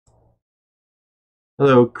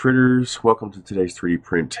Hello, critters. Welcome to today's 3D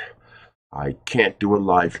print. I can't do a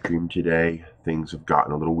live stream today. Things have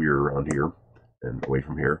gotten a little weird around here and away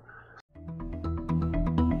from here.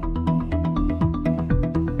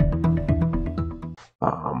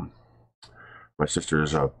 My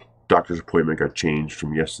sister's doctor's appointment got changed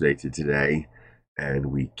from yesterday to today, and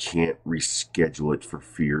we can't reschedule it for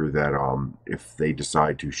fear that if they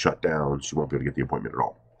decide to shut down, she won't be able to get the appointment at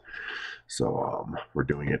all. So we're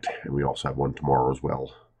doing it, and we also have one tomorrow as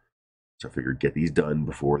well. So I figured get these done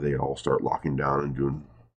before they all start locking down and doing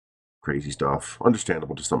crazy stuff.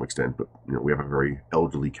 Understandable to some extent, but we have a very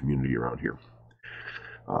elderly community around here.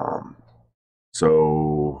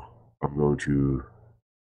 So I'm going to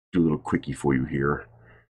do a little quickie for you here.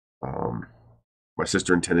 My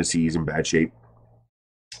sister in Tennessee is in bad shape.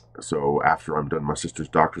 So after I'm done my sister's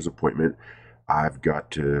doctor's appointment, I've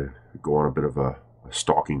got to go on a bit of a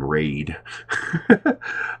stalking raid. I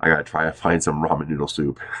gotta try to find some ramen noodle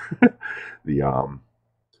soup.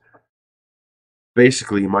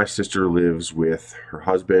 Basically, my sister lives with her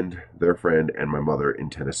husband, their friend, and my mother in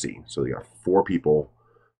Tennessee. So they got 4 people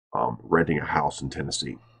renting a house in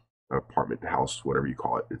Tennessee, an apartment house, whatever you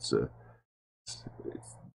call it.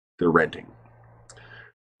 They're renting.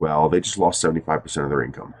 Well, they just lost 75% of their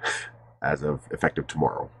income as of effective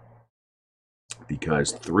tomorrow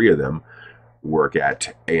because 3 of them work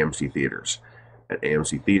at AMC Theaters. And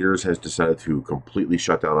AMC Theaters has decided to completely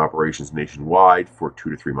shut down operations nationwide for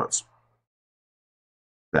 2 to 3 months.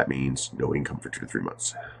 That means no income for 2 to 3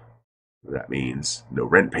 months. That means no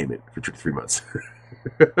rent payment for 2 to 3 months.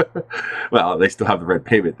 Well, they still have the rent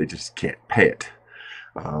payment, they just can't pay it.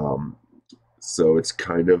 So it's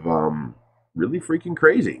kind of really freaking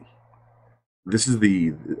crazy.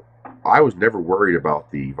 I was never worried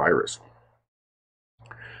about the virus.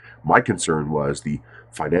 My concern was the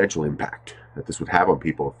financial impact that this would have on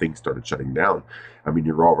people if things started shutting down. I mean,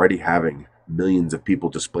 you're already having millions of people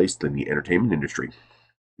displaced in the entertainment industry.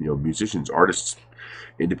 Musicians, artists,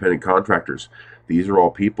 independent contractors. These are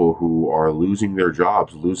all people who are losing their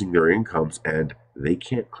jobs, losing their incomes, and they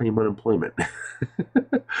can't claim unemployment.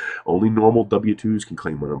 Only normal W-2s can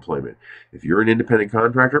claim unemployment. If you're an independent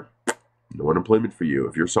contractor, no unemployment for you.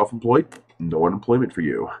 If you're self-employed, no unemployment for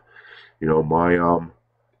you.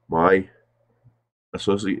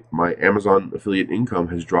 My Amazon affiliate income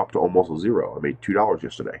has dropped to almost 0. I made $2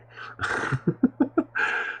 yesterday.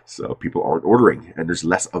 So people aren't ordering, and there's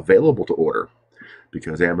less available to order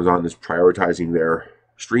because Amazon is prioritizing their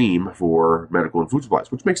stream for medical and food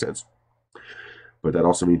supplies, which makes sense. But that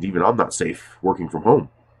also means even I'm not safe working from home.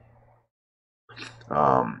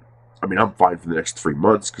 I'm fine for the next 3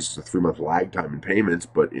 months because it's a 3-month lag time in payments,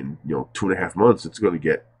 but in 2.5 months, it's going to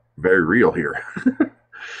get very real here.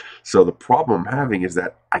 So the problem I'm having is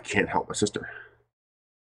that I can't help my sister.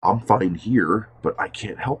 I'm fine here, but I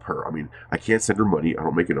can't help her. I can't send her money. I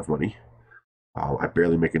don't make enough money. I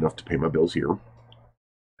barely make enough to pay my bills here.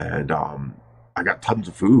 And I got tons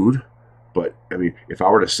of food, but if I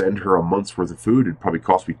were to send her a month's worth of food, it'd probably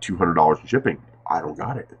cost me $200 in shipping. I don't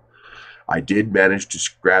got it. I did manage to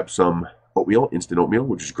grab some oatmeal, instant oatmeal,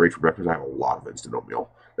 which is great for breakfast. I have a lot of instant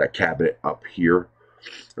oatmeal. That cabinet up here,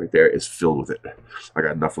 right there, is filled with it. I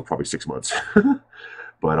got enough for probably 6 months.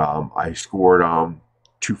 But I scored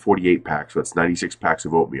 248 packs, so that's 96 packs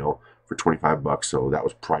of oatmeal for $25. So that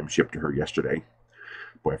was prime shipped to her yesterday.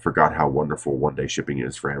 Boy, I forgot how wonderful one-day shipping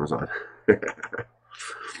is for Amazon.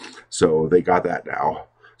 So they got that now.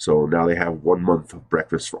 So now they have 1 month of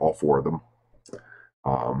breakfast for all 4 of them.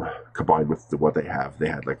 Combined with what they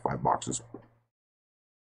had like 5 boxes.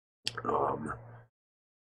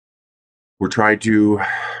 We're trying to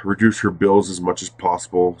reduce her bills as much as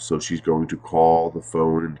possible, so she's going to call the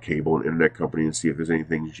phone and cable and internet company and see if there's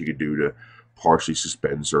anything she could do to partially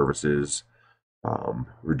suspend services,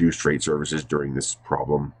 reduce rate services during this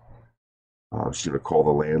problem. She's going to call the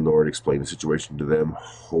landlord, explain the situation to them.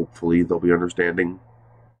 Hopefully they'll be understanding.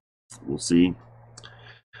 We'll see.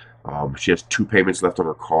 She has 2 payments left on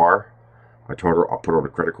her car. I told her I'll put her on a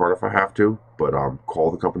credit card if I have to, but call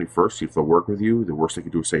the company first, see if they'll work with you. The worst they can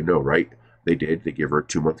do is say no, right? They did. They gave her a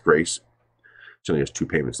 2-month grace. She only has 2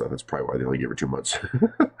 payments left. That's probably why they only gave her 2 months.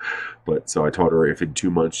 But so I told her if in 2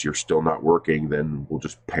 months you're still not working, then we'll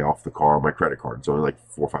just pay off the car on my credit card. It's only like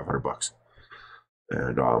 $400 or $500.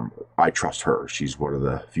 And I trust her. She's one of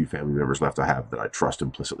the few family members left I have that I trust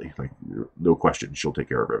implicitly. Like, no question, she'll take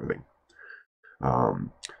care of everything.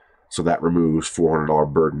 So that removes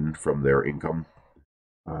 $400 burden from their income.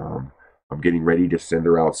 I'm getting ready to send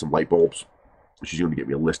her out some light bulbs. She's going to get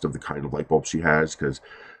me a list of the kind of light bulbs she has because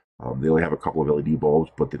they only have a couple of LED bulbs,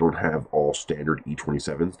 but they don't have all standard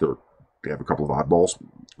E27s. They're they have a couple of oddballs.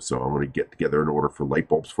 So I'm going to get together an order for light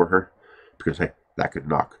bulbs for her, because hey, that could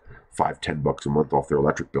knock $5-10 a month off their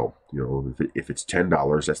electric bill. You know, if it's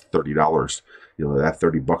 $10, that's $30. You know, that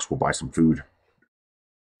 $30 will buy some food.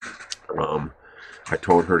 I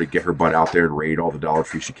told her to get her butt out there and raid all the Dollar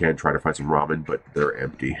Trees she can, try to find some ramen, but they're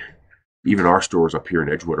empty. Even our stores up here in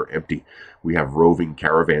Edgewood are empty. We have roving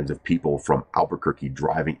caravans of people from Albuquerque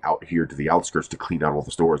driving out here to the outskirts to clean out all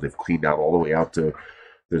the stores. They've cleaned out all the way out to,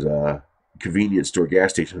 there's a convenience store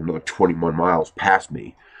gas station another 21 miles past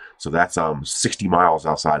me. So that's 60 miles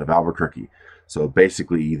outside of Albuquerque. So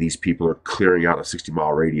basically, these people are clearing out a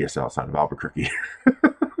 60-mile radius outside of Albuquerque.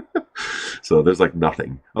 So there's like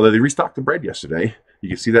nothing. Although they restocked the bread yesterday. You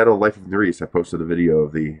can see that on Life of Nerys. I posted a video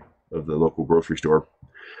of the local grocery store.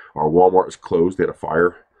 Our Walmart is closed. They had a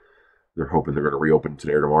fire. They're hoping they're going to reopen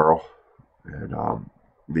today or tomorrow. And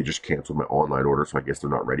they just canceled my online order, so I guess they're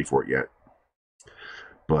not ready for it yet.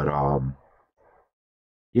 But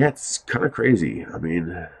yeah, it's kind of crazy. I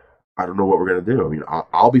mean, I don't know what we're going to do. I mean,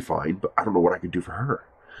 I'll be fine, but I don't know what I can do for her.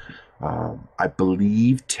 I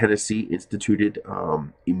believe Tennessee instituted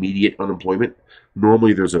immediate unemployment.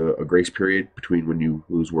 Normally, there's a grace period between when you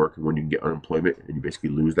lose work and when you can get unemployment, and you basically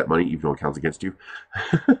lose that money even though it counts against you.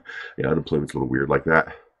 Yeah, unemployment's a little weird like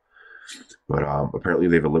that. But apparently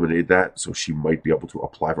they've eliminated that, so she might be able to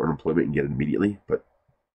apply for unemployment and get it immediately. But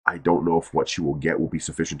I don't know if what she will get will be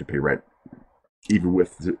sufficient to pay rent, even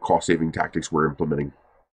with the cost-saving tactics we're implementing.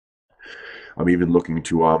 I'm even looking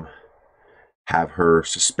to have her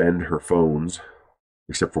suspend her phones,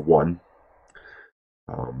 except for one.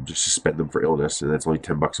 Just suspend them for illness, and that's only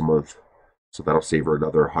 $10 a month. So that'll save her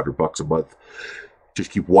another $100 a month.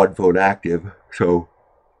 Just keep one phone active, so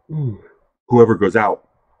whoever goes out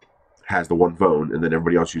has the one phone, and then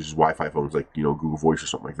everybody else uses Wi-Fi phones, like Google Voice or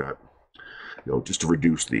something like that. Just to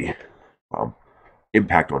reduce the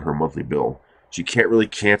impact on her monthly bill. She can't really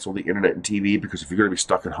cancel the internet and TV, because if you're going to be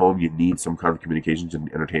stuck at home, you need some kind of communications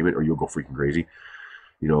and entertainment, or you'll go freaking crazy.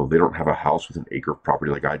 They don't have a house with an acre of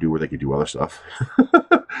property like I do where they could do other stuff.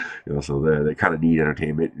 So they kind of need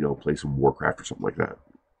entertainment, play some Warcraft or something like that.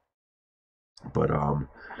 But I'm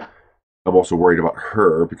also worried about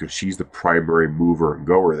her, because she's the primary mover and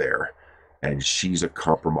goer there, and she's a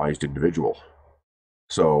compromised individual.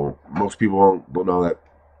 So most people don't know that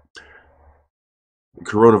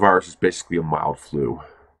coronavirus is basically a mild flu,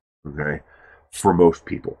 okay, for most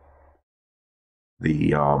people.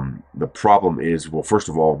 The problem is, well, first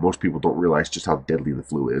of all, most people don't realize just how deadly the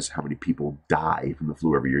flu is, how many people die from the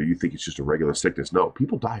flu every year. You think it's just a regular sickness. No,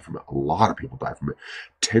 people die from it. A lot of people die from it.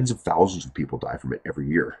 Tens of thousands of people die from it every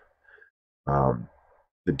year.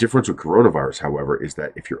 The difference with coronavirus, however, is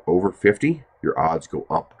that if you're over 50, your odds go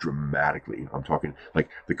up dramatically. I'm talking like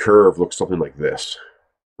the curve looks something like this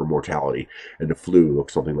for mortality, and the flu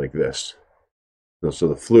looks something like this. So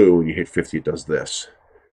the flu, when you hit 50, it does this.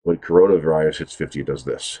 When coronavirus hits 50, it does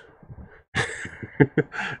this. It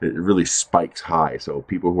really spikes high. So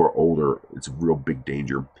people who are older, it's a real big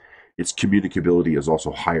danger. Its communicability is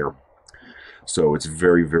also higher. So it's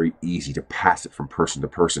very, very easy to pass it from person to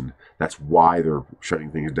person. That's why they're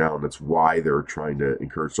shutting things down. That's why they're trying to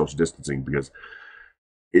encourage social distancing, because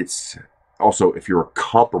it's also, if you're a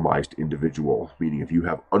compromised individual, meaning if you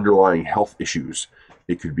have underlying health issues,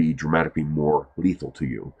 it could be dramatically more lethal to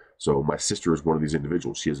you. So my sister is one of these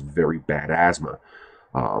individuals. She has very bad asthma,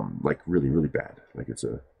 like really, really bad. Like it's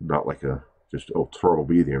not like a just terrible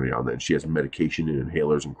breathing every now and then. She has medication and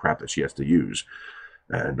inhalers and crap that she has to use.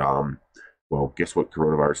 And well, guess what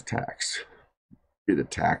coronavirus attacks? It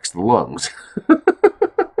attacks the lungs.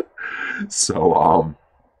 So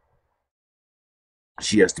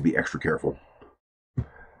she has to be extra careful.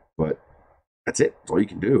 But that's it. That's all you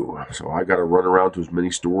can do. So I got to run around to as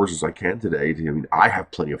many stores as I can today. I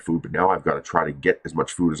have plenty of food, but now I've got to try to get as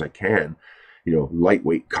much food as I can.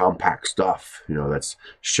 Lightweight, compact stuff. That's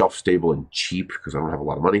shelf stable and cheap, because I don't have a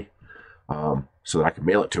lot of money. So that I can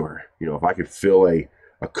mail it to her. If I could fill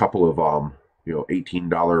a couple of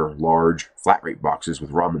 $18 large flat rate boxes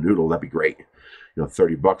with ramen noodle, that'd be great.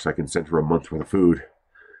 $30, I can send her a month worth of food,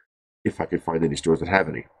 if I could find any stores that have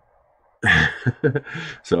any.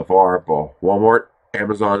 So far, Walmart,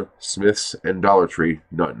 Amazon, Smith's, and Dollar Tree,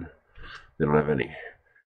 none. They don't have any.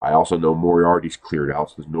 I also know Moriarty's cleared out,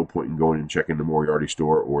 so there's no point in going and checking the Moriarty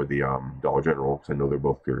store or the Dollar General, because I know they're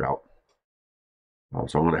both cleared out.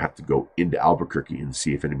 So I'm going to have to go into Albuquerque and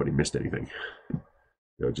see if anybody missed anything.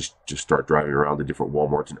 Just start driving around the different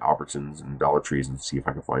Walmarts and Albertsons and Dollar Trees and see if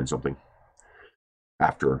I can find something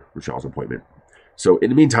after Rochelle's appointment. So in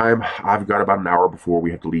the meantime, I've got about an hour before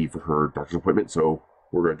we have to leave for her doctor's appointment, so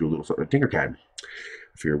we're going to do a little something at Tinkercad.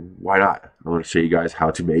 I figured, why not? I want to show you guys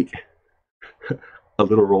how to make a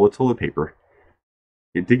little roll of toilet paper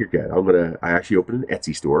in Tinkercad. I actually opened an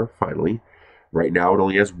Etsy store, finally. Right now it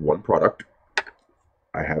only has one product.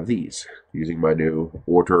 I have these. Using my new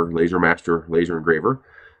Orter Laser Master laser engraver,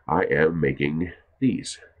 I am making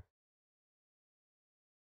these.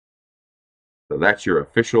 So that's your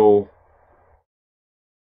official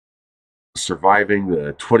surviving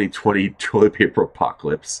the 2020 toilet paper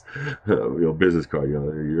apocalypse, business card,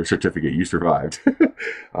 your certificate, you survived.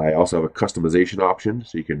 I also have a customization option,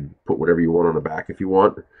 so you can put whatever you want on the back if you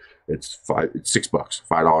want. It's $6,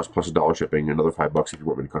 $5 plus $1 shipping, another $5 if you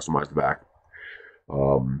want me to customize the back.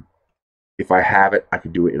 If I have it, I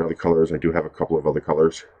can do it in other colors. I do have a couple of other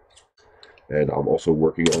colors, and I'm also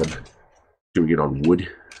working on doing it on wood,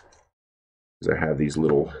 because I have these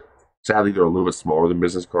little. Sadly, they're a little bit smaller than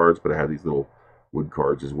business cards, but I have these little wood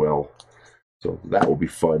cards as well. So that will be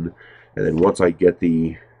fun. And then once I get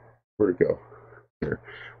the, where'd it go? There.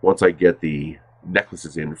 Once I get the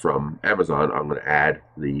necklaces in from Amazon, I'm going to add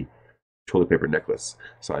the toilet paper necklace.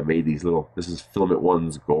 So I made these little, this is Filament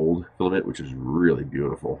One's gold filament, which is really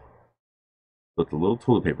beautiful. With the little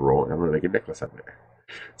toilet paper roll, and I'm going to make a necklace out of it.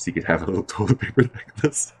 So you can have a little toilet paper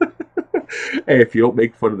necklace. Hey, if you don't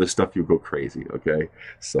make fun of this stuff, you'll go crazy, okay?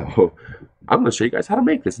 So I'm going to show you guys how to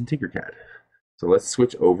make this in Tinkercad. So let's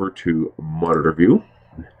switch over to monitor view.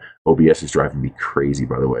 OBS is driving me crazy,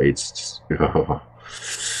 by the way. It's just,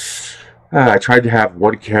 I tried to have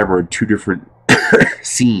one camera in two different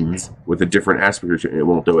scenes with a different aspect ratio, and it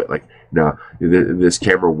won't do it. Like, now, this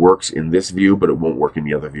camera works in this view, but it won't work in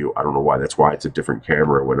the other view. I don't know why. That's why it's a different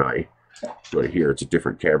camera when I go to here. It's a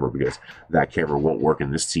different camera because that camera won't work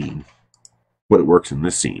in this scene, but it works in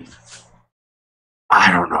this scene.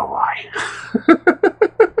 I don't know why.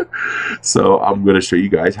 So I'm going to show you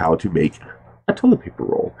guys how to make a toilet paper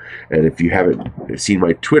roll. And if you haven't seen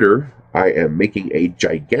my Twitter, I am making a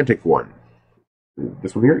gigantic one.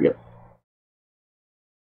 This one here? Yep.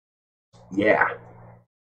 Yeah.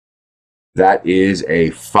 That is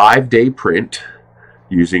a 5-day print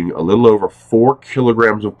using a little over 4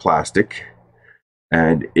 kilograms of plastic.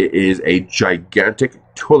 And it is a gigantic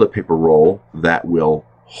toilet paper roll that will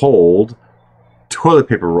hold toilet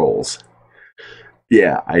paper rolls.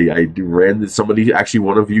 Yeah, I ran this. Somebody, actually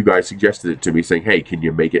one of you guys suggested it to me, saying, hey, can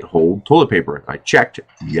you make it hold toilet paper? I checked.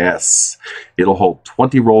 Yes. It'll hold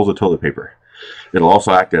 20 rolls of toilet paper. It'll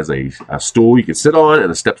also act as a stool you can sit on and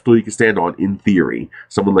a step stool you can stand on, in theory.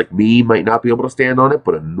 Someone like me might not be able to stand on it,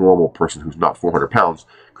 but a normal person who's not 400 pounds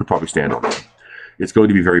could probably stand on it. It's going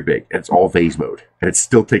to be very big, and it's all vase mode. And it's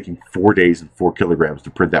still taking 4 days and 4 kilograms to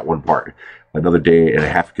print that one part. Another day and a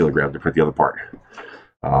half kilogram to print the other part.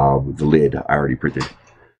 The lid I already printed.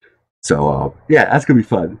 So, yeah, that's going to be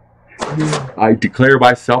fun. I declare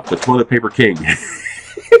myself the toilet paper king.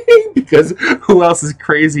 Because who else is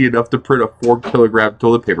crazy enough to print a 4 kilogram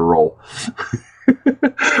toilet paper roll?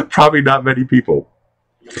 Probably not many people.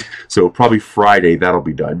 So probably Friday that'll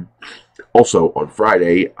be done. Also, on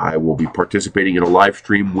Friday, I will be participating in a live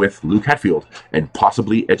stream with Luke Hatfield and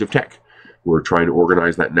possibly Edge of Tech. We're trying to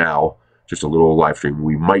organize that now. Just a little live stream.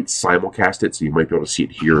 We might simulcast it, so you might be able to see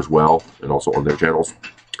it here as well, and also on their channels.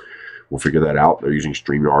 We'll figure that out. They're using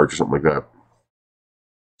StreamYard or something like that.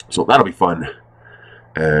 So that'll be fun.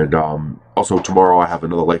 And also tomorrow I have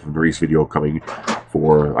another Life of Maurice video coming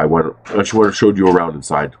for, I showed you around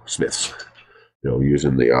inside Smith's,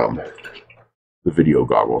 using the video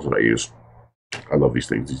goggles that I use. I love these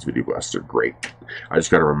things. These video glasses are great. I just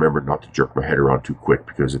got to remember not to jerk my head around too quick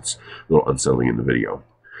because it's a little unsettling in the video.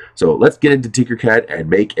 So let's get into Tinkercad and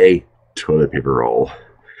make a toilet paper roll.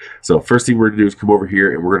 So first thing we're going to do is come over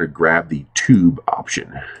here and we're going to grab the tube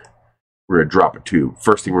option. We're going to drop a tube.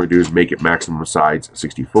 First thing we're going to do is make it maximum size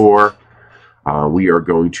 64. We are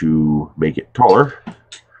going to make it taller.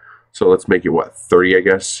 So let's make it, what, 30, I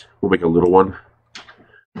guess? We'll make a little one.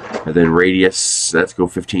 And then radius, let's go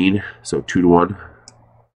 15. So 2 to 1.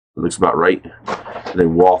 That looks about right. And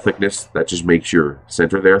then wall thickness, that just makes your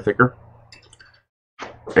center there thicker.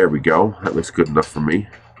 There we go. That looks good enough for me.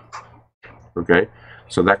 Okay.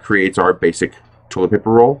 So that creates our basic toilet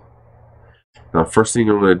paper roll. Now, first thing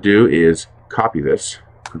I'm going to do is copy this.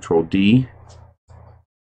 Control D.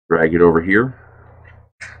 Drag it over here.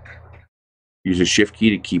 Use the Shift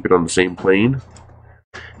key to keep it on the same plane.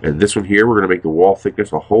 And this one here, we're going to make the wall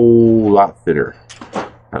thickness a whole lot thinner.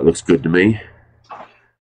 That looks good to me.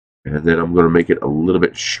 And then I'm going to make it a little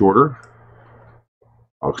bit shorter.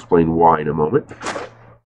 I'll explain why in a moment.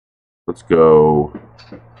 Let's go,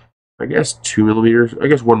 I guess 2 millimeters. I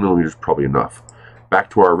guess 1 millimeter is probably enough. Back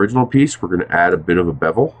to our original piece, we're going to add a bit of a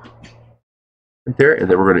bevel right there, and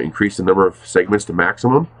then we're going to increase the number of segments to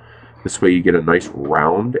maximum. This way you get a nice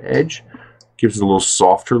round edge. Gives it a little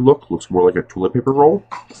softer look. Looks more like a toilet paper roll.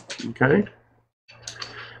 Okay.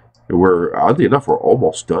 And we're, oddly enough, we're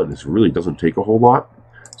almost done. This really doesn't take a whole lot.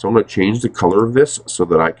 So I'm going to change the color of this so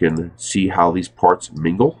that I can see how these parts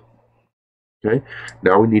mingle. Okay.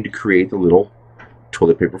 Now we need to create the little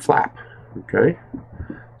toilet paper flap. Okay.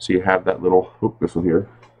 So you have that little, oh, this one here.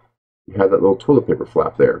 You have that little toilet paper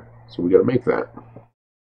flap there. So we got to make that.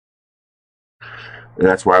 And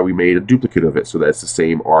that's why we made a duplicate of it, so that's the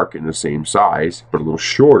same arc and the same size, but a little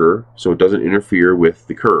shorter, so it doesn't interfere with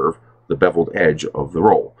the curve, the beveled edge of the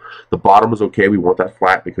roll. The bottom is okay. We want that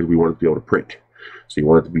flat because we want it to be able to print. So you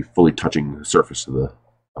want it to be fully touching the surface of the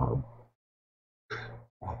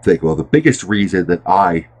thing. Well, the biggest reason that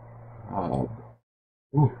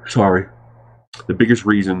the biggest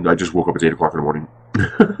reason, I just woke up at 8 o'clock in the morning.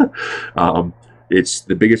 It's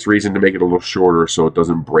the biggest reason to make it a little shorter so it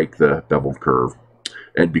doesn't break the beveled curve.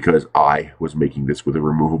 And because I was making this with a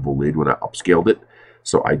removable lid when I upscaled it,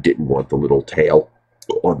 so I didn't want the little tail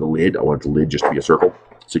on the lid. I wanted the lid just to be a circle,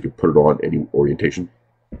 so you can put it on any orientation.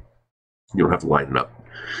 You don't have to line it up.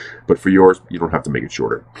 But for yours, you don't have to make it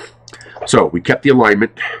shorter. So we kept the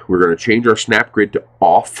alignment. We're going to change our snap grid to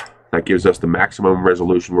off. That gives us the maximum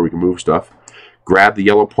resolution where we can move stuff. Grab the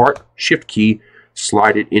yellow part, shift key,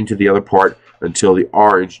 slide it into the other part until the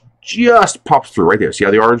orange just pops through right there. See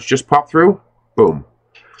how the orange just popped through? Boom.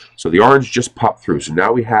 So the orange just popped through. So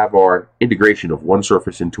now we have our integration of one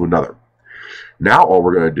surface into another. Now all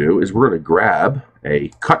we're going to do is we're going to grab a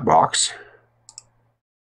cut box.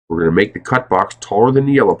 We're going to make the cut box taller than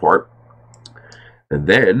the yellow part. And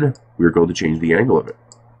then we're going to change the angle of it.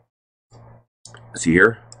 See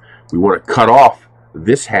here? We want to cut off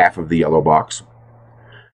this half of the yellow box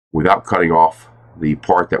without cutting off the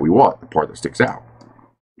part that we want, the part that sticks out.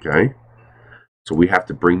 Okay? So we have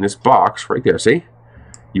to bring this box right there. See?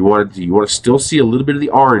 You want to still see a little bit of the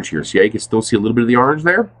orange here. See how you can still see a little bit of the orange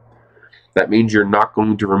there? That means you're not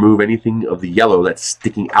going to remove anything of the yellow that's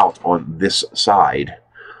sticking out on this side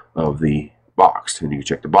of the box. And you can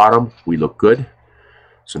check the bottom. We look good.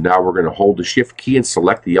 So now we're going to hold the shift key and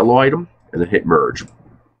select the yellow item and then hit merge.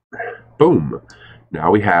 Boom.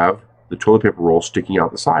 Now we have the toilet paper roll sticking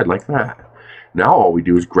out the side like that. Now all we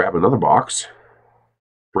do is grab another box,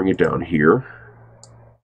 bring it down here,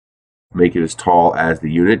 make it as tall as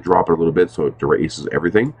the unit, drop it a little bit so it erases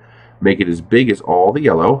everything, make it as big as all the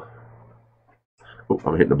yellow. Oh,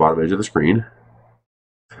 I'm hitting the bottom edge of the screen.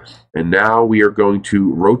 And now we are going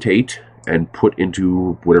to rotate and put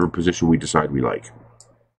into whatever position we decide we like.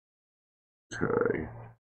 Okay.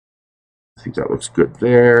 I think that looks good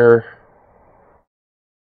there.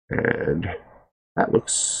 And that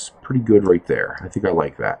looks pretty good right there. I think I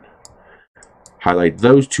like that. Highlight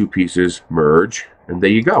those two pieces, merge, and there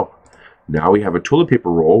you go. Now we have a toilet paper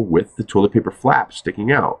roll with the toilet paper flap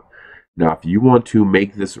sticking out. Now if you want to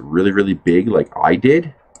make this really, really big like I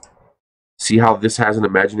did, see how this has an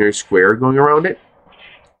imaginary square going around it?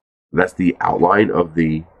 That's the outline of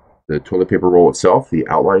the toilet paper roll itself, the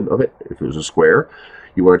outline of it, if it was a square.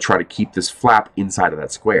 You want to try to keep this flap inside of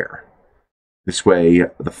that square. This way,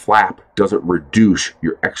 the flap doesn't reduce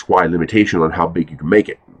your XY limitation on how big you can make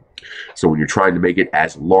it. So when you're trying to make it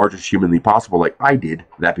as large as humanly possible, like I did,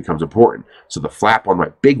 that becomes important. So the flap on my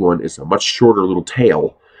big one is a much shorter little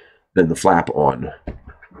tail than the flap on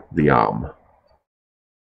the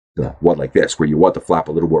one like this, where you want the flap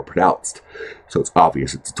a little more pronounced. So it's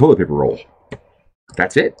obvious it's a toilet paper roll.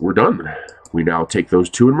 That's it. We're done. We now take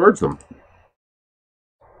those two and merge them.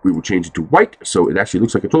 We will change it to white so it actually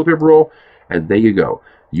looks like a toilet paper roll. And there you go.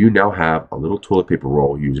 You now have a little toilet paper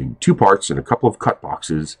roll using two parts and a couple of cut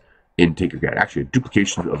boxes in Tinkercad. Actually, a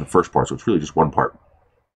duplication of the first part, so it's really just one part.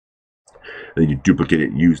 And then you duplicate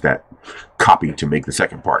it and use that copy to make the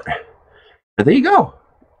second part. And there you go.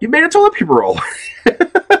 You made a toilet paper roll.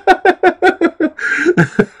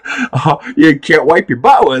 You can't wipe your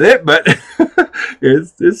butt with it, but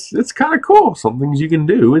it's kind of cool. Some things you can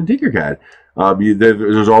do in Tinkercad.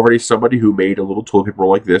 There's already somebody who made a little toilet paper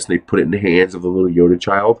roll like this, and they put it in the hands of the little Yoda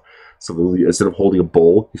child. So instead of holding a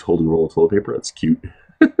bowl, he's holding a roll of toilet paper. That's cute.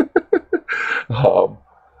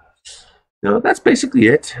 That's basically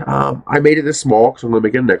it. I made it this small because I'm going to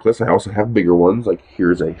make it a necklace. I also have bigger ones. Like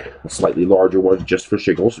here's a slightly larger one just for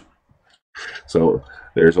shiggles. So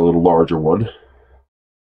there's a little larger one.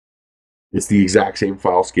 It's the exact same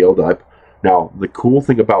file scaled up. Now, the cool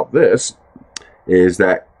thing about this is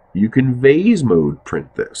that you can vase mode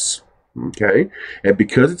print this. Okay? And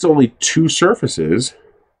because it's only two surfaces,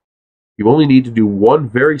 you only need to do one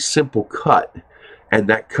very simple cut. And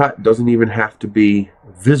that cut doesn't even have to be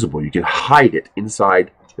visible. You can hide it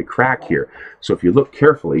inside the crack here. So if you look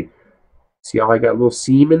carefully, See how I got a little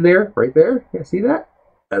seam in there, right there? Yeah, see that?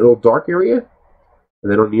 That little dark area?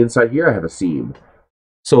 And then on the inside here, I have a seam.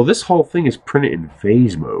 So this whole thing is printed in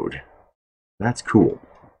vase mode. That's cool.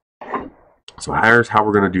 So here's how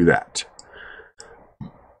we're going to do that.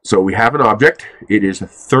 So we have an object. It is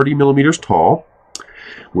 30 millimeters tall.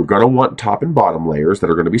 We're going to want top and bottom layers that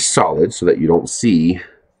are going to be solid so that you don't see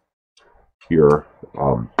your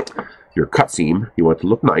cut seam. You want it to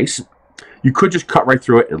look nice. You could just cut right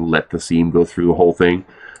through it and let the seam go through the whole thing.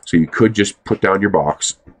 So you could just put down your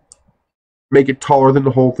box, make it taller than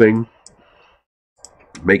the whole thing,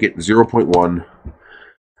 make it 0.1,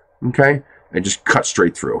 okay, and just cut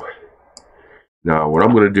straight through. Now what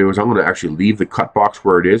I'm going to do is I'm going to actually leave the cut box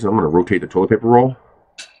where it is. I'm going to rotate the toilet paper roll.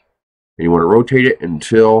 And you want to rotate it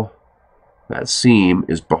until that seam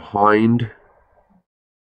is behind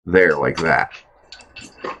there, like that.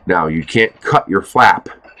 Now you can't cut your flap,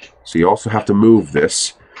 so you also have to move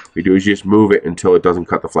this. What you do is you just move it until it doesn't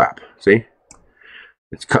cut the flap. See?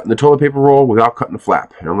 It's cutting the toilet paper roll without cutting the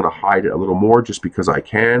flap. And I'm going to hide it a little more just because I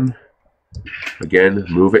can. Again,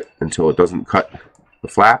 move it until it doesn't cut the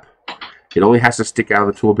flap. It only has to stick out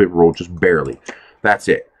of the toilet paper roll just barely. That's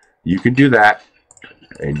it. You can do that,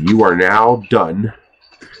 and you are now done.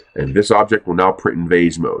 And this object will now print in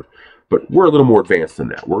vase mode. But we're a little more advanced than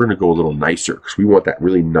that. We're going to go a little nicer because we want that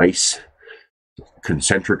really nice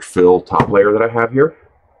concentric fill top layer that I have here.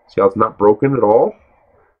 See how it's not broken at all?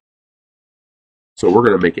 So we're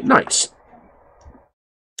going to make it nice.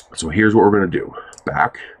 So here's what we're going to do.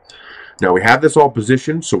 Back. Now we have this all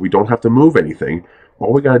positioned so we don't have to move anything.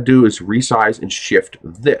 All we got to do is resize and shift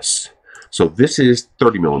this. So this is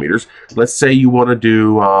 30 millimeters. Let's say you want to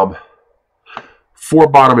do 4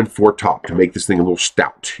 bottom and 4 top to make this thing a little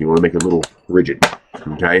stout. You want to make it a little rigid.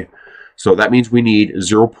 Okay? So that means we need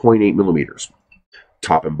 0.8 millimeters.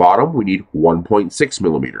 Top and bottom, we need 1.6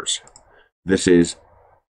 millimeters. This is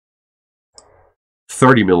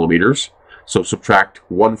 30 millimeters, so subtract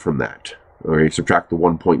 1 from that. Okay, subtract the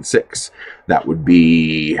 1.6. That would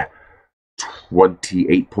be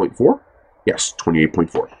 28.4. Yes,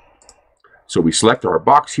 28.4. So we select our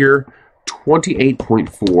box here,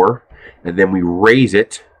 28.4, and then we raise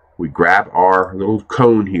it. We grab our little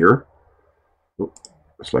cone here,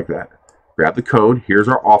 just like that. Grab the cone. Here's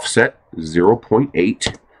our offset,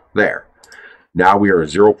 0.8 there. Now we are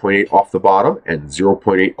 0.8 off the bottom and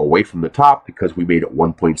 0.8 away from the top because we made it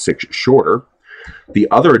 1.6 shorter. The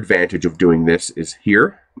other advantage of doing this is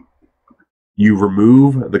here, you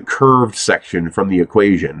remove the curved section from the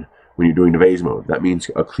equation when you're doing the vase mode. That means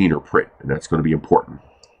a cleaner print, and that's going to be important.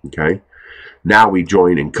 Okay. Now we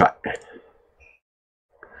join and cut.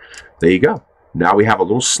 There you go. Now we have a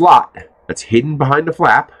little slot that's hidden behind the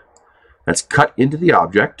flap that's cut into the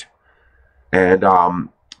object. And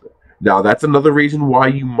now that's another reason why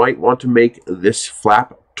you might want to make this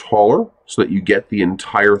flap taller so that you get the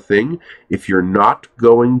entire thing. If you're not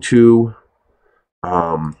going to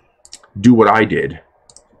do what I did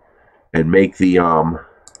and make the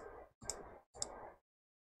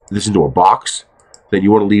this into a box, then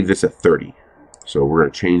you want to leave this at 30. So we're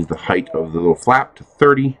going to change the height of the little flap to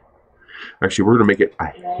 30. Actually, we're going to make it a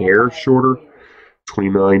hair shorter,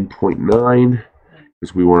 29.9,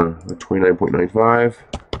 because we want a 29.95,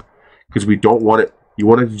 because we don't want it. You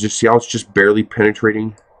want it to just see how it's just barely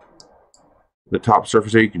penetrating the top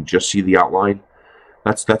surface there. You can just see the outline.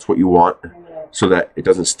 That's what you want, so that it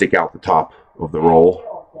doesn't stick out the top of the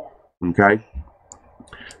roll. Okay,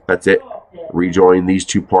 that's it. Rejoin these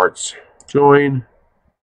two parts. Join.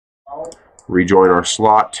 Rejoin our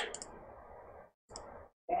slot.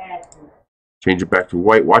 Change it back to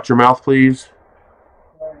white. Watch your mouth, please.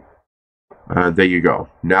 There you go.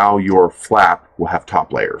 Now your flap will have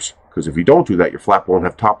top layers. Because if you don't do that, your flap won't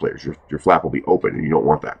have top layers. Your flap will be open, and you don't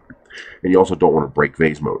want that. And you also don't want to break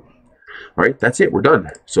vase mode. All right, that's it. We're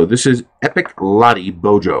done. So this is Eryone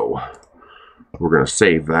Bojo. We're going to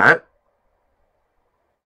save that.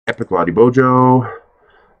 Eryone Bojo.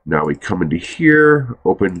 Now we come into here,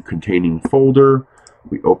 open containing folder.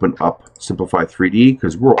 We open up Simplify 3D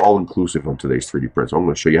because we're all inclusive on today's 3D print. So I'm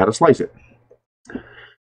going to show you how to slice it.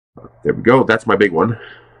 There we go. That's my big one.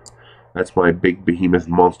 That's my big behemoth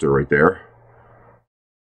monster right there.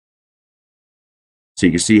 So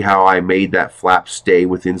you can see how I made that flap stay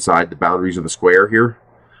within inside the boundaries of the square here.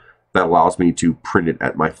 That allows me to print it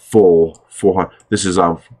at my full 400. This is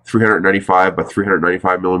 395 by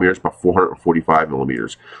 395 millimeters by 445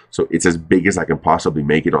 millimeters. So it's as big as I can possibly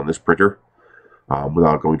make it on this printer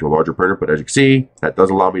without going to a larger printer. But as you can see, that does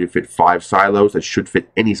allow me to fit 5 silos. That should fit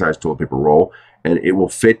any size toilet paper roll. And it will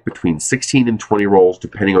fit between 16 and 20 rolls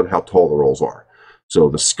depending on how tall the rolls are. So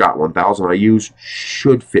the Scott 1000 I use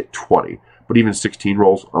should fit 20. but even 16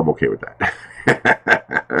 rolls, I'm okay with that.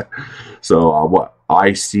 So what?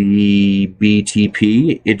 ICBTP,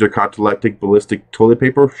 Intergalactic Ballistic Toilet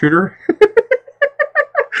Paper Shooter.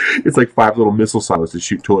 It's like 5 little missile silos to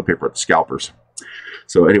shoot toilet paper at the scalpers.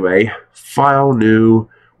 So anyway, file new.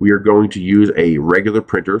 We are going to use a regular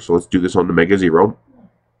printer. So let's do this on the Mega Zero.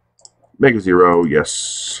 Mega Zero,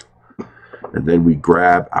 yes. And then we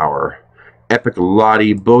grab our Epic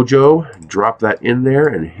Lottie Bojo, drop that in there,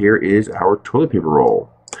 and here is our toilet paper roll.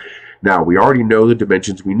 Now, we already know the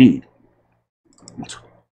dimensions we need. Let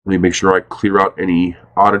me make sure I clear out any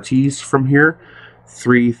oddities from here.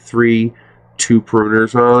 3, 3, 2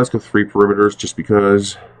 perimeters. Let's go 3 perimeters just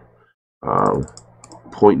because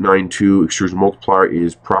 0.92 extrusion multiplier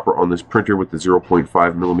is proper on this printer with the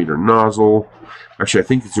 0.5 millimeter nozzle. Actually, I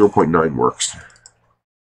think the 0.9 works.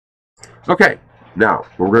 Okay, now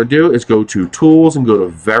what we're going to do is go to Tools and go to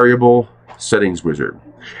Variable Settings Wizard.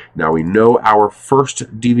 Now we know our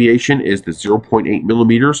first deviation is the 0.8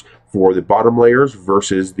 millimeters for the bottom layers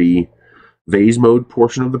versus the vase mode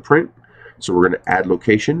portion of the print. So we're going to add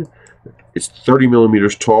location. It's 30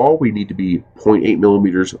 millimeters tall. We need to be 0.8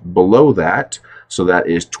 millimeters below that. So that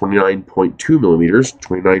is 29.2 millimeters,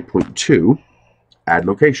 29.2. Add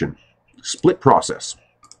location. Split process.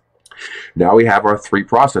 Now we have our 3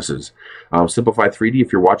 processes. Simplify 3D,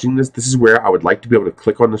 if you're watching this, this is where I would like to be able to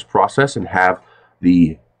click on this process and have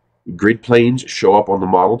the grid planes show up on the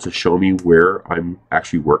model to show me where I'm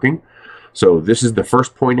actually working. So this is the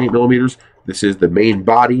first 0.8 millimeters. This is the main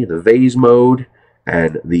body, the vase mode.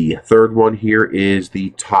 And the third one here is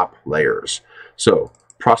the top layers. So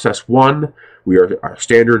process 1, we are our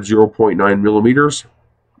standard 0.9 millimeters.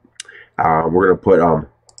 We're going to put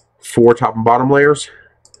 4 top and bottom layers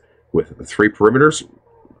with 3 perimeters.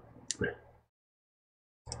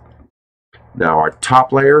 Now our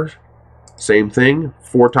top layers, same thing,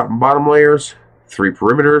 4 top and bottom layers, 3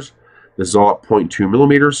 perimeters. This is all at 0.2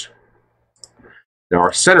 millimeters. Now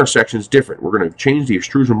our center section is different. We're going to change the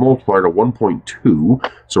extrusion multiplier to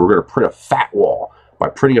 1.2, so we're going to print a fat wall. By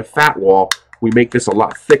printing a fat wall, we make this a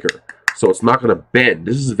lot thicker, so it's not going to bend.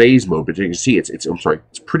 This is vase mode, but you can see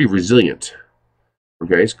it's pretty resilient.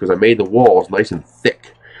 Okay, because I made the walls nice and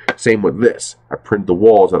thick. Same with this. I printed the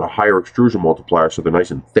walls at a higher extrusion multiplier, so they're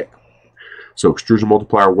nice and thick. So extrusion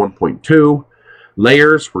multiplier 1.2.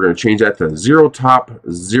 Layers, we're going to change that to 0 top,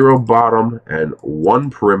 0 bottom, and 1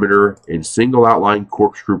 perimeter in single outline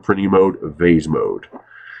corkscrew printing mode, vase mode.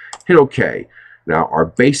 Hit OK. Now our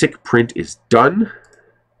basic print is done,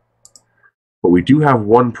 but we do have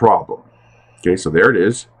one problem. Okay, so there it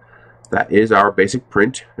is. That is our basic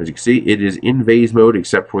print. As you can see, it is in vase mode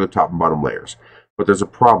except for the top and bottom layers. But there's a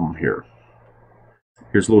problem here.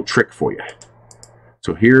 Here's a little trick for you.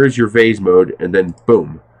 So here's your vase mode, and then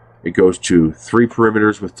boom, it goes to 3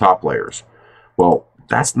 perimeters with top layers. Well,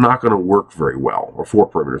 that's not going to work very well, or 4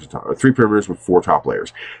 perimeters with top, or 3 perimeters with 4 top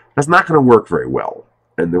layers. That's not going to work very well.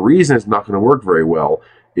 And the reason it's not going to work very well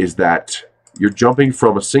is that you're jumping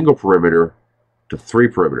from a single perimeter to 3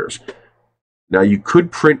 perimeters. Now you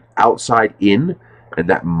could print outside in, and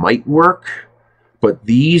that might work, but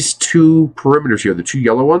these 2 perimeters here, the 2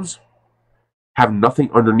 yellow ones, have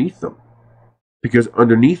nothing underneath them, because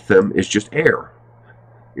underneath them is just air.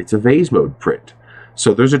 It's a vase mode print.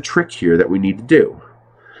 So there's a trick here that we need to do.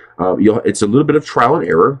 It's a little bit of trial and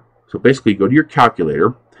error. So basically go to your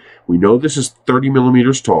calculator. We know this is 30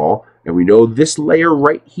 millimeters tall, and we know this layer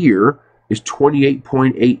right here is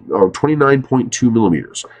 28.8 or 29.2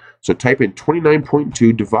 millimeters. So type in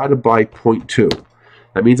 29.2 divided by 0.2.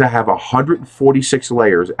 That means I have 146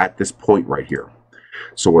 layers at this point right here.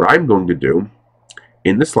 So what I'm going to do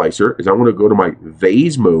in the slicer is I'm going to go to my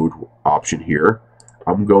vase mode option here.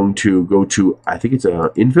 I'm going to go to, I think it's a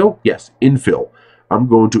infill? Yes, infill. I'm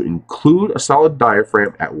going to include a solid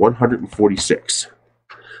diaphragm at 146.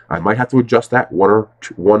 I might have to adjust that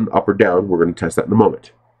one up or down. We're going to test that in a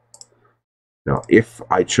moment. Now, if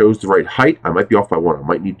I chose the right height, I might be off by 1. I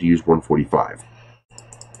might need to use 145.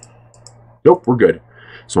 Nope, we're good.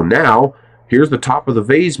 So now, here's the top of the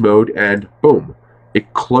vase mode, and boom,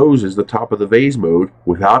 it closes the top of the vase mode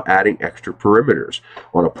without adding extra perimeters.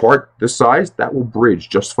 On a part this size, that will bridge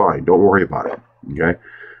just fine. Don't worry about it. Okay.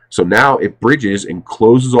 So now it bridges and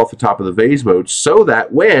closes off the top of the vase mode so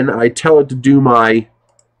that when I tell it to do my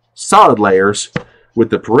solid layers with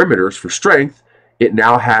the perimeters for strength, it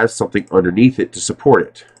now has something underneath it to support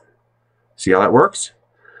it. See how that works?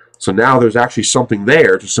 So now there's actually something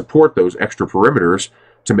there to support those extra perimeters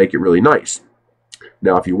to make it really nice.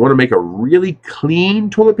 Now, if you want to make a really clean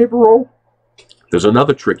toilet paper roll, there's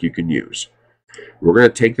another trick you can use. We're going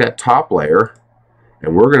to take that top layer,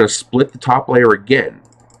 and we're going to split the top layer again.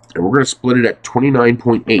 And we're going to split it at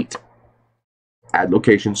 29.8. Add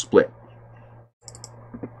location, split.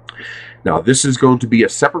 Now this is going to be a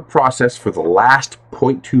separate process for the last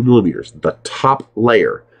 0.2 millimeters, the top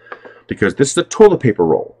layer, because this is a toilet paper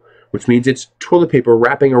roll, which means it's toilet paper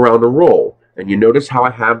wrapping around a roll. And you notice how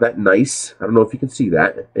I have that nice, I don't know if you can see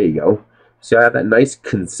that, there you go. See, I have that nice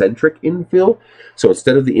concentric infill. So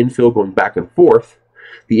instead of the infill going back and forth,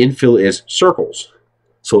 the infill is circles.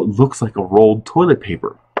 So it looks like a rolled toilet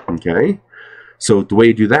paper, okay? So the way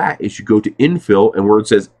you do that is you go to infill, and where it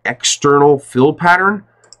says external fill pattern,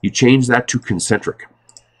 you change that to concentric.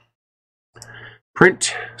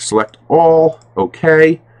 Print, select all,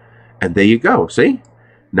 okay, and there you go, see?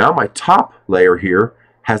 Now my top layer here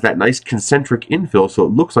has that nice concentric infill, so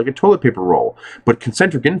it looks like a toilet paper roll. But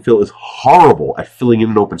concentric infill is horrible at filling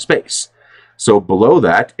in an open space. So below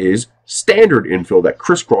that is standard infill that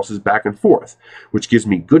crisscrosses back and forth, which gives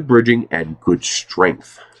me good bridging and good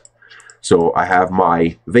strength. So I have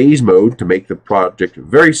my vase mode to make the project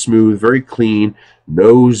very smooth, very clean,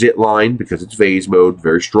 no zit line because it's vase mode,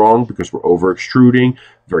 very strong because we're over extruding,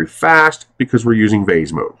 very fast because we're using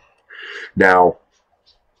vase mode. Now,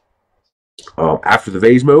 after the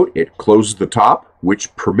vase mode, it closes the top,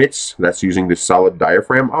 which permits, that's using the solid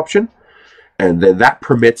diaphragm option, and then that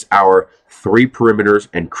permits our 3 perimeters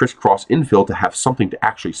and crisscross infill to have something to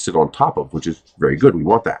actually sit on top of, which is very good. We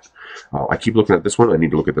want that. I keep looking at this one. I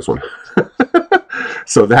need to look at this one.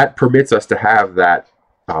 So that permits us to have that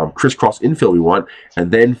crisscross infill we want. And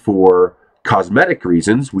then for cosmetic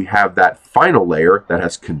reasons, we have that final layer that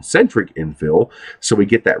has concentric infill. So we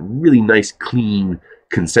get that really nice, clean,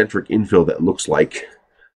 concentric infill that looks like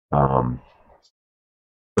a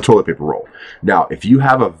toilet paper roll. Now, if you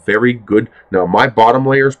have a very good, now my bottom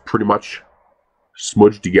layer is pretty much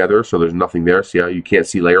smudged together, so there's nothing there. See how you can't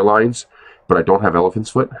see layer lines, but I don't have elephant's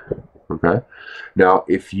foot. Okay. Now,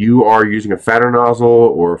 if you are using a fatter nozzle,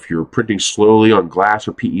 or if you're printing slowly on glass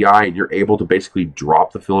or PEI, and you're able to basically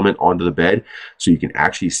drop the filament onto the bed, so you can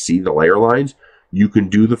actually see the layer lines, you can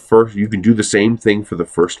do the same thing for the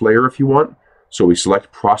first layer if you want. So we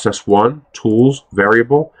select process 1, tools,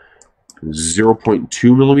 variable,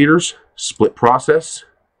 0.2 millimeters, split process.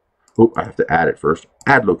 Oh, I have to add it first.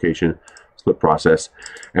 Add location, split process.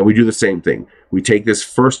 And we do the same thing. We take this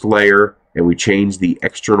first layer and we change the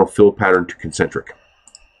external fill pattern to concentric.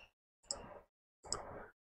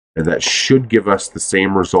 And that should give us the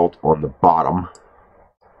same result on the bottom,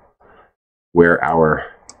 where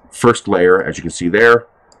our first layer, as you can see there,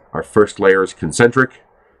 our first layer is concentric,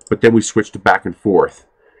 but then we switch to back and forth,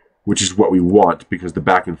 which is what we want because the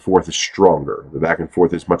back and forth is stronger. The back and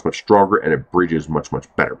forth is much, much stronger, and it bridges much, much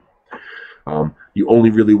better. You only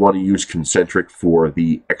really want to use concentric for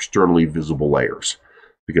the externally visible layers,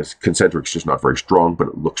 because concentric is just not very strong, but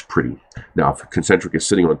it looks pretty. Now, if concentric is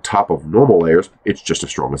sitting on top of normal layers, it's just as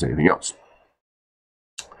strong as anything else.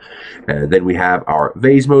 And then we have our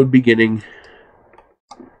vase mode beginning.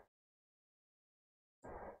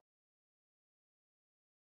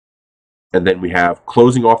 And then we have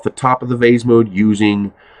closing off the top of the vase mode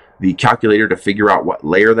using the calculator to figure out what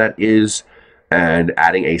layer that is, and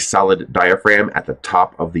adding a solid diaphragm at the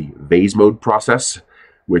top of the vase mode process,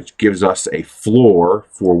 which gives us a floor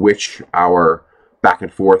for which our back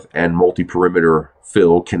and forth and multi-perimeter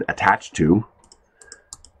fill can attach to.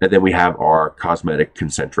 And then we have our cosmetic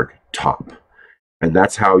concentric top. And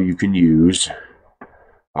that's how you can use,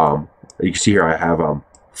 you can see here I have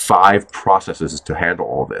 5 processes to handle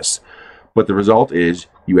all this. But the result is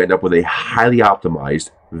you end up with a highly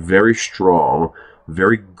optimized, very strong,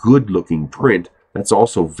 very good looking print that's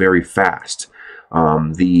also very fast.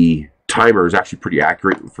 The timer is actually pretty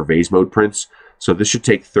accurate for vase mode prints, so this should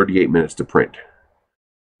take 38 minutes to print.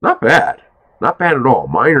 Not bad. Not bad at all.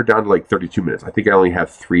 Mine are down to like 32 minutes. I think I only have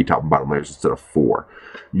 3 top and bottom layers instead of 4.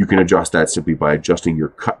 You can adjust that simply by adjusting your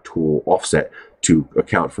cut tool offset to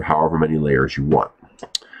account for however many layers you want.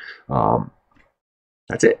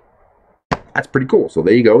 That's it. That's pretty cool. So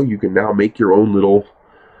there you go. You can now make your own little,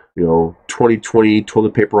 2020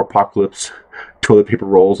 toilet paper apocalypse toilet paper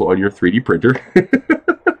rolls on your 3D printer.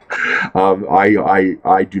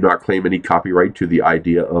 I do not claim any copyright to the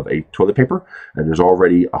idea of a toilet paper, and there's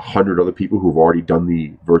already 100 other people who've already done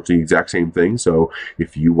the virtually exact same thing. So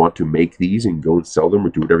if you want to make these and go and sell them or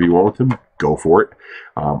do whatever you want with them, go for it.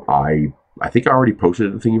 I think I already posted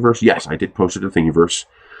it to Thingiverse. Yes, I did post it to Thingiverse.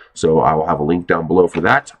 So I will have a link down below for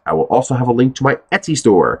that. I will also have a link to my Etsy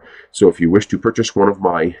store. So if you wish to purchase one of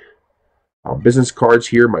my business cards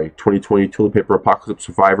here, my 2020 Toilet Paper Apocalypse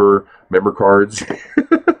Survivor member cards,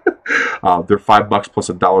 they're $5 plus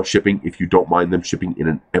 $1 shipping if you don't mind them shipping in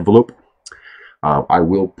an envelope. I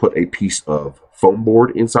will put a piece of foam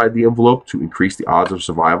board inside the envelope to increase the odds of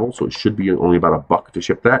survival, so it should be only about $1 to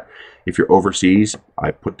ship that. If you're overseas, I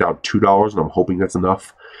put down $2, and I'm hoping that's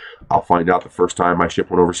enough. I'll find out the first time I ship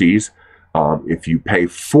one overseas. If you pay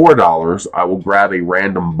 $4, I will grab a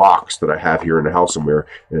random box that I have here in the house somewhere.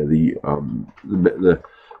 The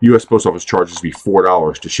U.S. Post Office charges me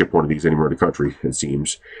 $4 to ship one of these anywhere in the country, it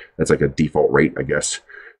seems. That's like a default rate, I guess.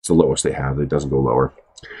 It's the lowest they have. It doesn't go lower.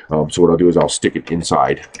 So what I'll do is I'll stick it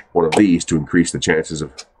inside one of these to increase the chances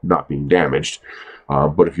of not being damaged.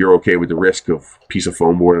 But if you're okay with the risk of a piece of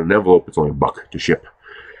foam board in an envelope, it's only $1 to ship.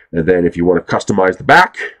 And then if you want to customize the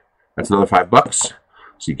back, that's another $5.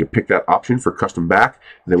 So you can pick that option for custom back.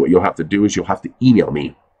 And then what you'll have to do is you'll have to email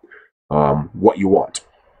me what you want.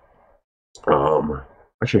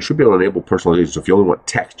 Actually, I should be able to enable personalization. So if you only want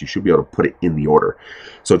text, you should be able to put it in the order.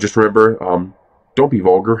 So just remember, don't be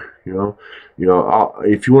vulgar.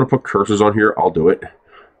 If you want to put curses on here, I'll do it.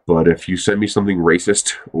 But if you send me something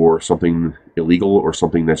racist or something illegal or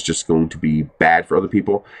something that's just going to be bad for other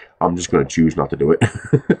people, I'm just going to choose not to do it.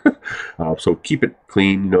 So keep it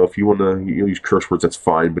clean. If you want to use curse words, that's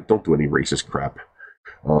fine, but don't do any racist crap.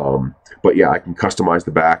 But yeah, I can customize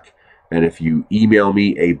the back. And if you email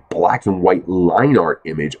me a black and white line art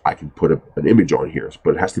image, I can put an image on here.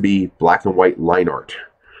 But it has to be black and white line art.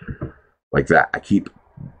 Like that. I keep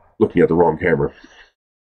looking at the wrong camera.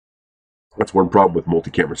 That's one problem with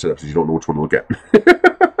multi-camera setups, is you don't know which one to look at.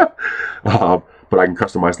 But I can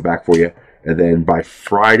customize the back for you. And then by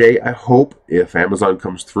Friday, I hope, if Amazon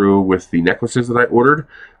comes through with the necklaces that I ordered,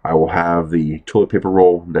 I will have the toilet paper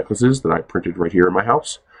roll necklaces that I printed right here in my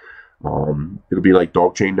house. It'll be like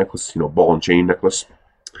dog chain necklace, ball and chain necklace.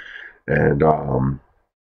 And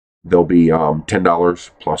they'll be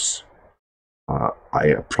 $10 plus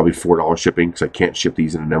probably $4 shipping, because I can't ship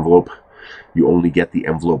these in an envelope. You only get the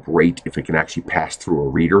envelope rate if it can actually pass through a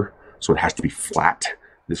reader, so it has to be flat.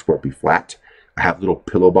 This won't be flat. I have little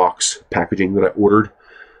pillow box packaging that I ordered,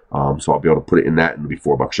 so I'll be able to put it in that, and it'll be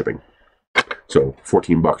 $4 shipping. So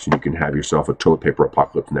 $14, and you can have yourself a toilet paper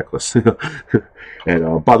apocalypse necklace.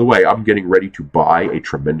 And by the way, I'm getting ready to buy a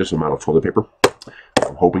tremendous amount of toilet paper.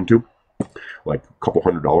 I'm hoping to, like a couple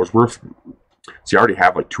 $100 worth. See, I already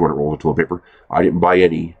have like 200 rolls of toilet paper. I didn't buy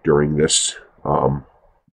any during this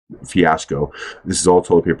fiasco. This is all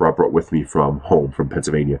toilet paper I brought with me from home, from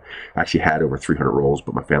Pennsylvania. I actually had over 300 rolls,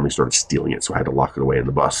 but my family started stealing it, so I had to lock it away in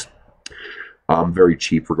the bus. I'm very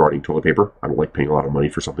cheap regarding toilet paper. I don't like paying a lot of money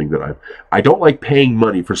for something that I don't like paying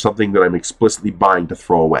money for something that I'm explicitly buying to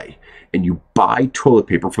throw away. And you buy toilet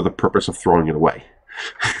paper for the purpose of throwing it away.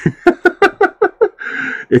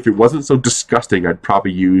 If it wasn't so disgusting, I'd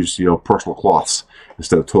probably use, personal cloths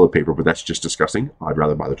instead of toilet paper, but that's just disgusting. I'd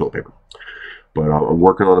rather buy the toilet paper. But I'm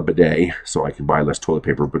working on a bidet, so I can buy less toilet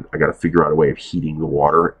paper, but I got to figure out a way of heating the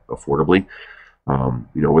water affordably,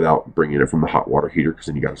 without bringing it from the hot water heater, because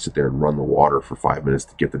then you got to sit there and run the water for 5 minutes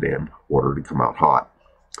to get the damn water to come out hot.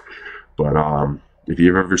 But if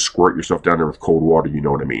you ever squirt yourself down there with cold water, you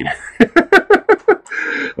know what I mean.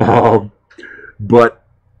 But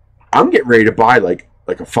I'm getting ready to buy like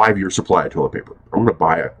a 5-year supply of toilet paper. I'm going to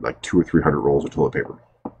buy like 200 or 300 rolls of toilet paper.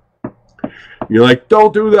 You're like,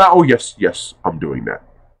 don't do that. Oh, yes, I'm doing that.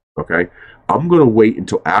 Okay? I'm going to wait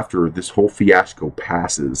until after this whole fiasco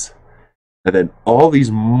passes. And then all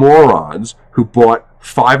these morons who bought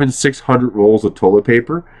 500 and 600 rolls of toilet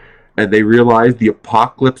paper, and they realized the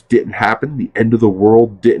apocalypse didn't happen, the end of the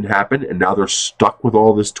world didn't happen, and now they're stuck with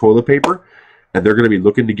all this toilet paper, and they're going to be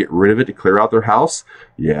looking to get rid of it to clear out their house.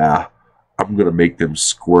 Yeah, I'm going to make them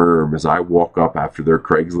squirm as I walk up after their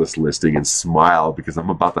Craigslist listing and smile, because I'm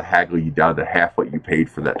about to haggle you down to half what you paid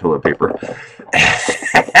for that toilet paper.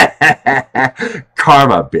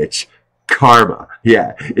 Karma, bitch. Karma.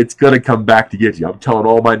 Yeah, it's going to come back to get you. I'm telling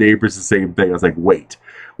all my neighbors the same thing. I was like, wait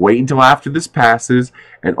until after this passes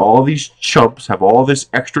and all these chumps have all this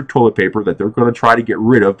extra toilet paper that they're going to try to get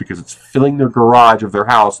rid of because it's filling their garage of their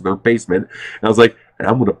house, their basement. And I was like, and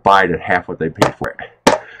I'm going to buy it at half what they paid for it.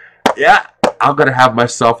 Yeah, I'm going to have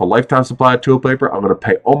myself a lifetime supply of toilet paper. I'm going to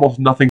pay almost nothing